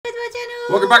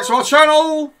Welcome back to our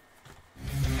channel.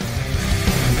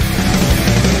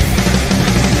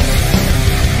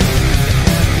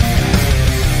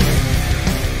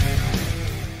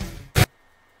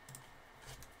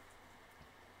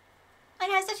 Hi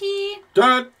guys, Dashy.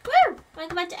 Dad. Woo!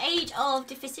 Welcome back to Age of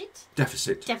Deficit.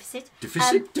 Deficit.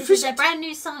 This is a brand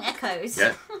new song, Echoes.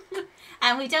 Yeah.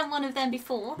 And we've done one of them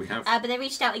before. We have. But they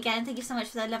reached out again. Thank you so much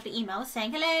for their lovely email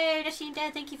saying, hello, Dashy and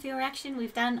Dad, thank you for your reaction.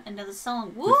 We've done another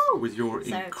song. Woo! With your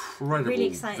incredible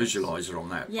really visualizer on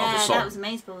that yeah, other song. that was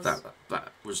amazing.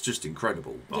 That was just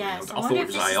incredible. Yeah, I so thought it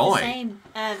was AI. The same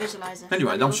visualizer.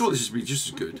 Anyway, I'm sure this will be just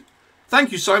as good.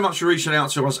 Thank you so much for reaching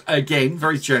out to us again.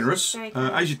 Very generous.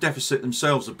 Age of Deficit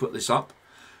themselves have put this up.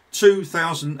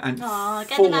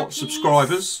 2,004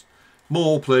 subscribers.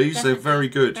 More, please. Definitely. They're very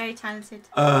good. Very talented.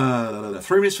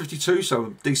 3 minutes 52, so a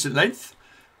decent length.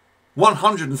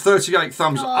 138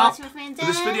 thumbs up for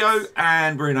this video,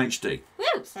 and we're in HD. Woo!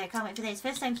 So I can't wait for this.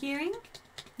 First time hearing.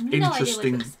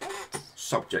 Interesting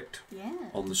subject yeah.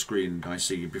 on the screen I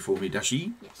see before me,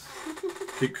 Dashy. Yes.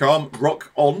 Keep calm,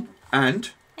 rock on, and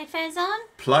headphones on.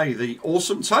 Play the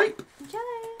awesome tape. Enjoy.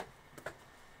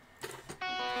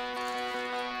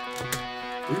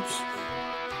 Oops.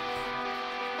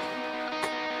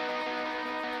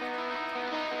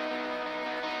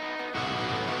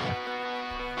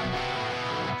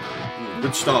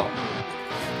 Good start.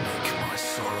 Make my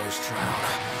sorrows drown.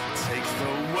 Take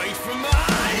the weight from my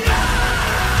eyes.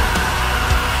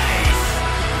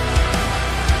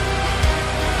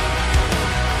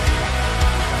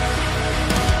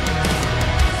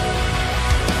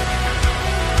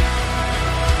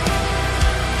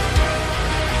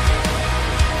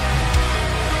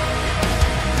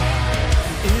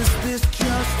 Is this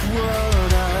just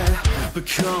what I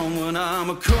become when I'm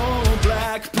a cold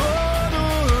black bottle?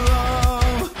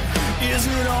 Is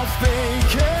it all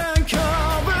fake and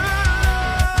covered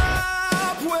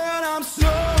up when I'm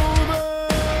sober?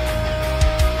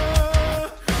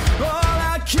 All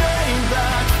I came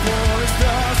back for is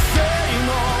the same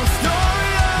old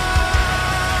story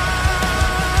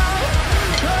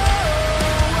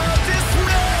of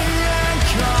dismay and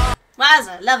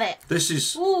Wowza, love it. This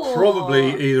is Ooh.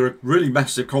 probably either a really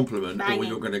massive compliment Banging. or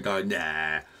you're going to go,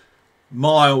 nah.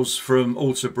 Miles from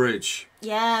Alter Bridge.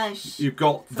 Yeah. You've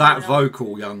got that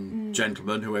vocal, young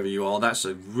gentleman, whoever you are. That's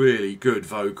a really good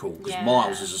vocal because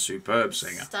Miles is a superb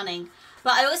singer. Stunning.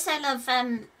 But I also love,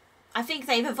 I think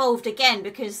they've evolved again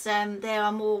because they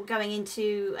are more going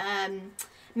into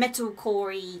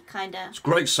metalcore-y kind of. It's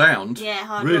great sound. Yeah,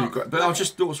 hard really rock. great. But I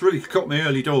just thought what's really caught me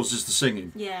early doors is the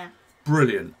singing. Yeah.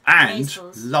 Brilliant. And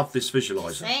Amazeballs. love this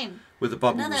visualizer. Same. With the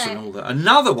bubbles Another- and all that.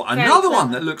 Another one clever.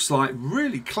 that looks like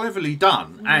really cleverly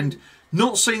done and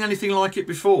not seen anything like it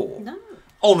before. No.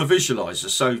 On a visualizer.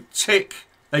 So tick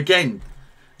again,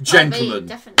 gentlemen.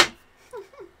 Definitely.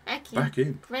 Back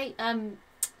in. Great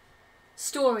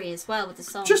story as well with the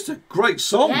song. Just a great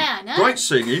song. Yeah, I know. Great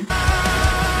singing.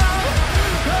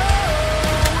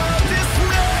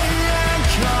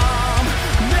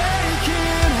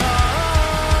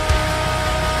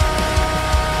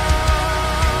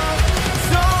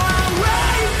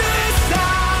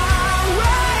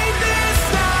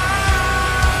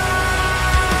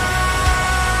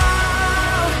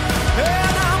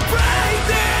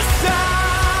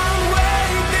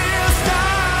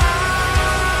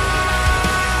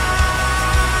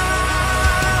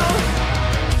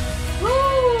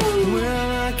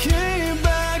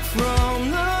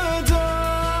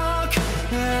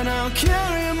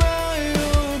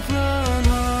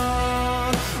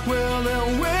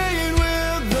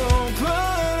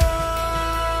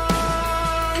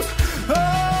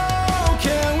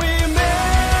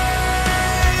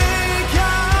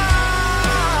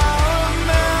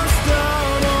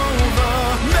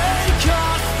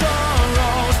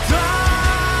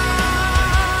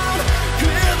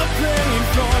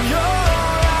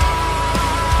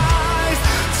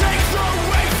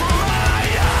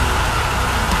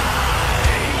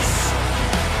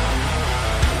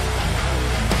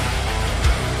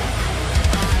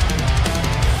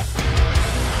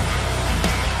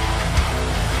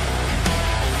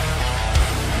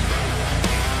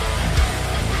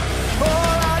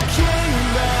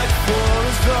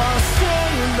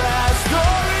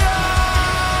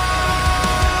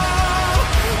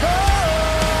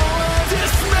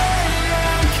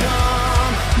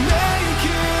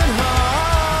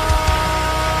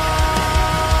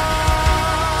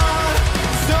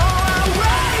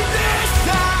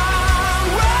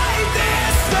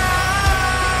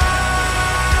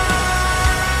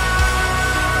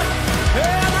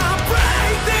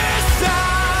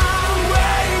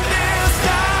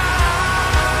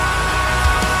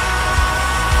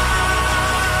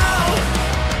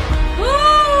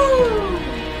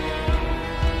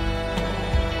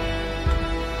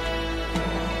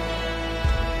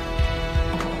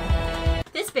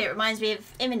 reminds me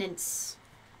of Imminence.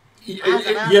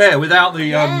 Yeah, without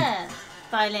the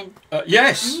violin.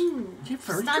 Yes. You're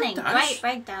very stunning. Good, great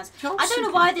breakdowns. I don't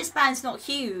know why this band's not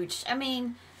huge. I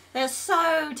mean, they're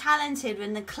so talented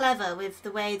and they're clever with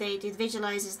the way they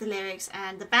visualizes the lyrics,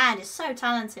 and the band is so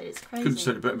talented. It's crazy. Couldn't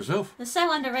say it better myself. They're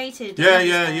so underrated.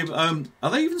 Yeah.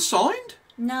 Are they even signed?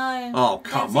 No. Oh,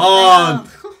 come on.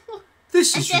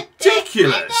 This is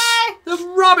ridiculous. They're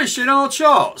rubbish in our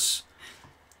charts.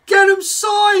 Get them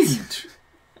signed.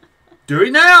 Do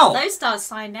it now. Those stars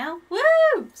signed now.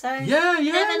 Woo! So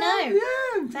you never know.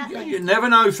 Yeah. Exactly. You never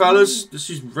know, fellas. This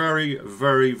is very,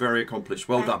 very, very accomplished.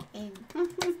 Well done. Okay.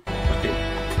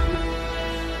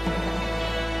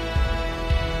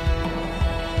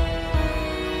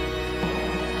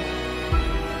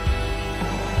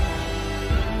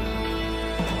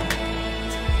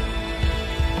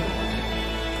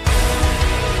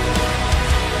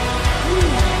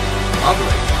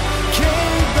 Lovely.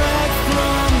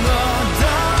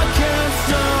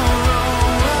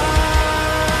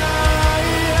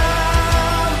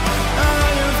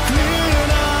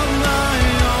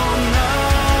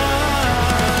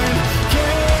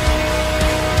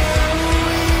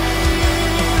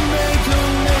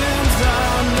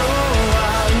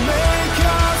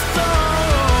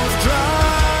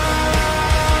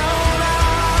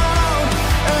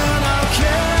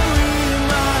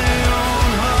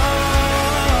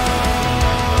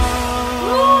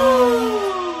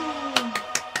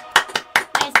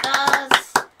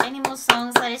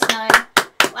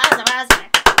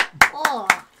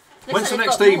 When's the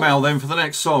next email then for the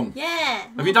next song? Yeah.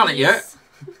 Have you done it yet?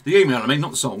 The email, I mean,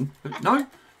 not the song. No?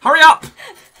 Hurry up!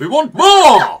 We want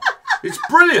more! It's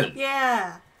brilliant.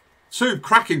 Yeah. 2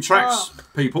 cracking tracks,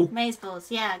 people. Amazeballs,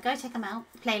 yeah. Go check them out.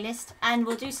 Playlist. And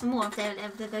we'll do some more if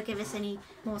they'll give us any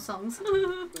more songs.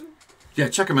 Yeah,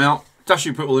 check them out.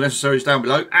 Dashy put all the necessaries down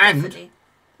below. And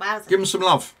give them some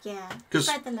love. Yeah.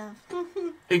 Spread the love.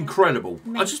 Incredible.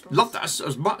 I just love that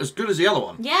as good as the other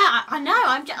one. Yeah, I know.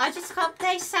 I just can't.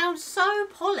 They sound so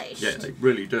polished. Yeah, they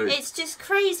really do. It's just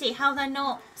crazy how they're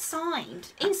not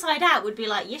signed. Inside Out would be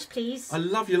like, yes, please. I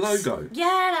love your logo.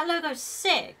 Yeah, that logo's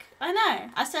sick. I know.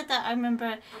 I said that. I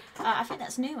remember. I think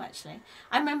that's new actually.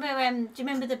 I remember. Do you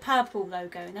remember the purple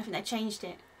logo? And I think they changed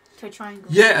it to a triangle.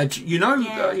 Yeah, you know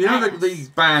the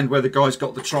band where the guy's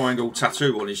got the triangle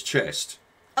tattoo on his chest.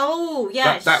 Oh,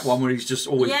 yes. That one where he's just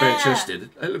always bare-chested.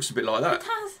 It looks a bit like that. It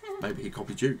does, yeah. Maybe he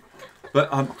copied you. But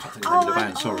I can't think of the name of the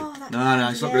band, sorry. No,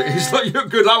 it's not really. It's like,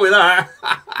 good luck with that.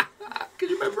 Can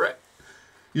you remember it?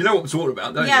 You know what I'm talking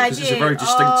about, don't you? Because it's a very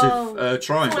distinctive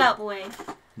triangle. Fall Out Boy.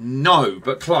 No,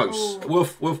 but close. We'll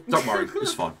don't worry,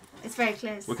 it's fine. It's very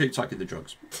close. We'll keep taking the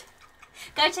drugs.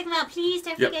 Go check them out, please.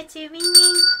 Don't forget to ring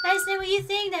me. Let us know what you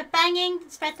think. They're banging.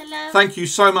 Spread the love. Thank you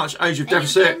so much, Age of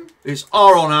Deficit. It's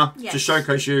our honour to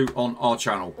showcase you on our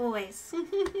channel. Always.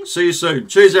 See you soon.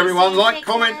 Cheers, everyone. Like,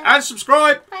 comment, and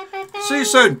subscribe. Bye, bye, bye. See you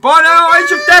soon. Bye now,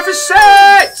 Age of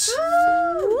Deficit.